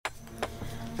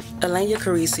Ylenia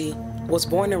Carrisi was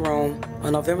born in Rome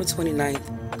on November 29,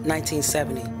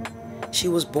 1970. She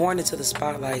was born into the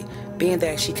spotlight, being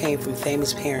that she came from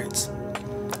famous parents.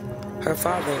 Her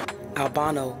father,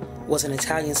 Bano, was an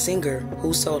Italian singer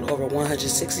who sold over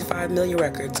 165 million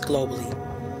records globally.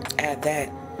 Add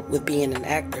that with being an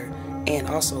actor and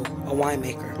also a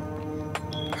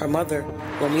winemaker. Her mother,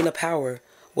 Romina Power,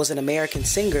 was an American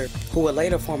singer who would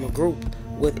later form a group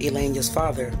with Ylenia's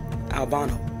father,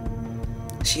 Bano.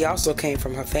 She also came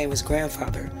from her famous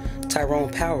grandfather,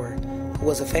 Tyrone Power, who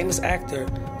was a famous actor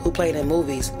who played in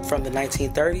movies from the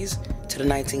 1930s to the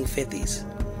 1950s.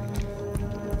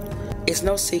 It's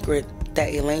no secret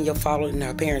that Ylenia followed in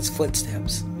her parents'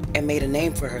 footsteps and made a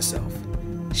name for herself.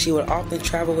 She would often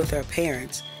travel with her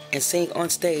parents and sing on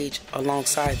stage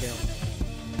alongside them.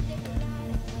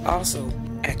 Also,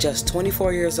 at just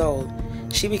 24 years old,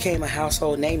 she became a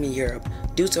household name in Europe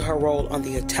due to her role on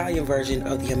the Italian version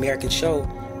of the American show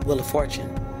Wheel of Fortune.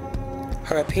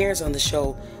 Her appearance on the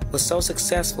show was so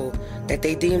successful that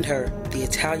they deemed her the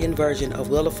Italian version of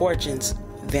Wheel of Fortune's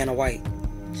Vanna White.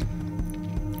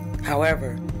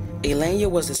 However, Ylenia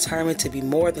was determined to be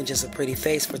more than just a pretty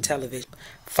face for television,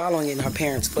 following in her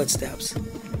parents' footsteps.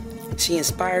 She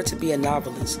inspired to be a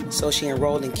novelist, so she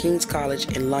enrolled in King's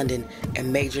College in London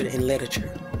and majored in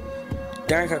literature.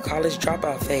 During her college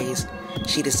dropout phase,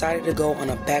 she decided to go on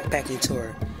a backpacking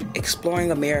tour,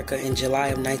 exploring America in July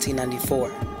of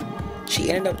 1994. She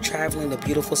ended up traveling the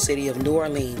beautiful city of New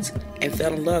Orleans and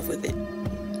fell in love with it.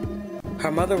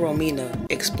 Her mother, Romina,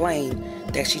 explained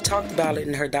that she talked about it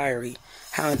in her diary,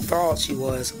 how enthralled she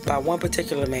was by one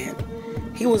particular man.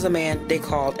 He was a man they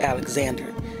called Alexander,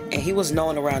 and he was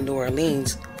known around New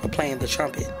Orleans for playing the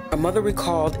trumpet. Her mother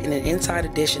recalled in an Inside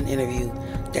Edition interview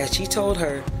that she told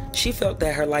her she felt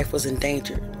that her life was in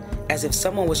danger, as if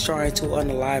someone was trying to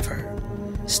unalive her.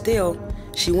 Still,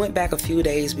 she went back a few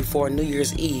days before New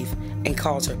Year's Eve and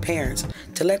called her parents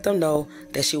to let them know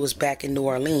that she was back in New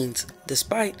Orleans,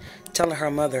 despite telling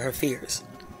her mother her fears.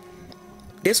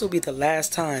 This would be the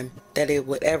last time that they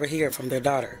would ever hear from their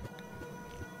daughter.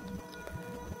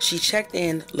 She checked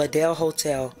in Ladell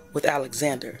Hotel with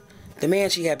Alexander, the man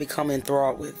she had become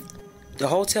enthralled with. The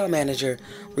hotel manager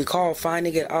recalled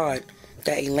finding it odd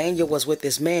that Ylenia was with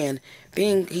this man,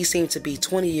 being he seemed to be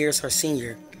 20 years her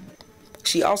senior.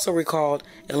 She also recalled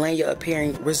Ylenia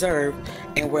appearing reserved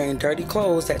and wearing dirty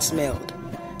clothes that smelled.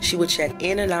 She would check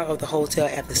in and out of the hotel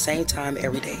at the same time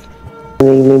every day.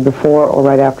 The evening before or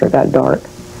right after it got dark.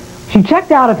 She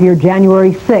checked out of here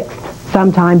January 6th,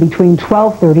 sometime between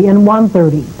 12:30 and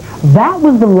 1:30. That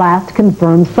was the last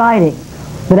confirmed sighting.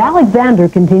 But Alexander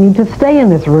continued to stay in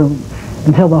this room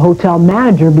until the hotel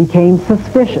manager became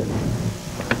suspicious.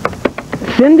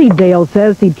 Cindy Dale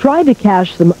says he tried to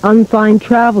cash some unsigned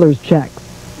traveler's checks.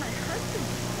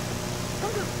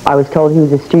 I was told he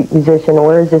was a street musician.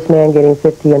 Where is this man getting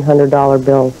 $50 and $100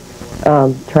 bills,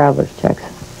 traveler's checks?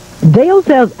 Dale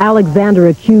says Alexander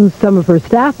accused some of her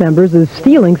staff members of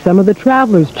stealing some of the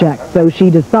traveler's checks, so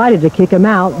she decided to kick him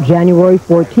out January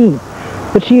 14th.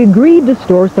 But she agreed to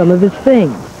store some of his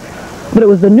things. But it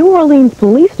was the New Orleans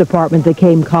Police Department that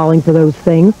came calling for those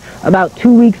things about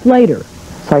 2 weeks later.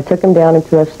 So I took him down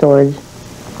into our storage,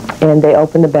 and they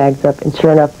opened the bags up, and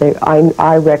sure enough,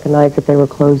 I recognized that they were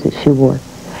clothes that she wore,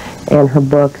 and her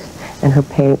books, and her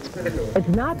paints.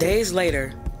 Days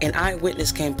later, an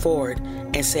eyewitness came forward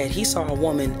and said he saw a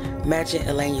woman matching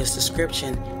Ylenia's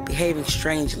description behaving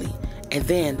strangely, and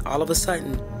then, all of a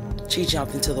sudden, she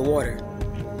jumped into the water.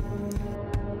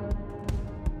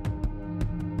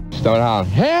 Started out,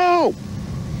 help!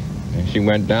 And she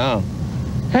went down,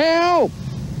 help!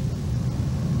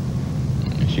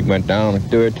 And she went down a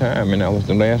third time, and that was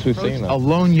the last we seen her. A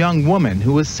lone young woman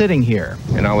who was sitting here.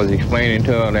 And I was explaining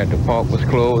to her that the park was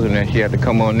closed and that she had to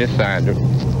come on this side.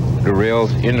 The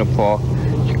rails in the park,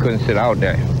 she couldn't sit out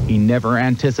there. He never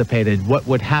anticipated what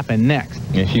would happen next.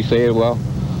 And she said, well,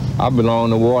 I belong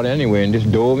to water anyway, and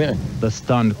just dove in. The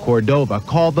stunned Cordova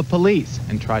called the police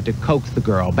and tried to coax the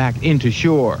girl back into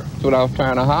shore. That's what I was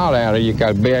trying to holler at her. You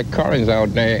got bad currents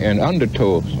out there and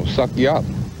undertows will suck you up.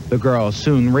 The girl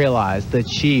soon realized that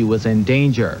she was in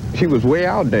danger. She was way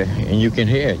out there, and you can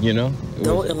hear it, you know.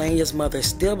 Though Ylenia's mother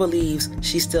still believes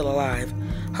she's still alive,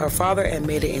 her father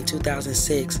admitted in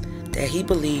 2006 that he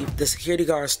believed the security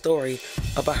guard's story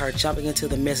about her jumping into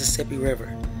the Mississippi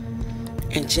River.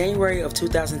 In January of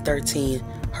 2013,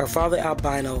 her father,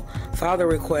 Bano, filed a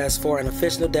request for an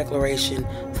official declaration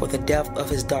for the death of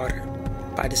his daughter.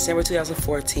 By December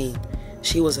 2014,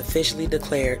 she was officially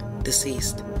declared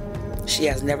deceased. She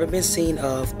has never been seen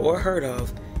of or heard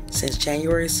of since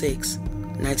January 6,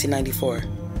 1994.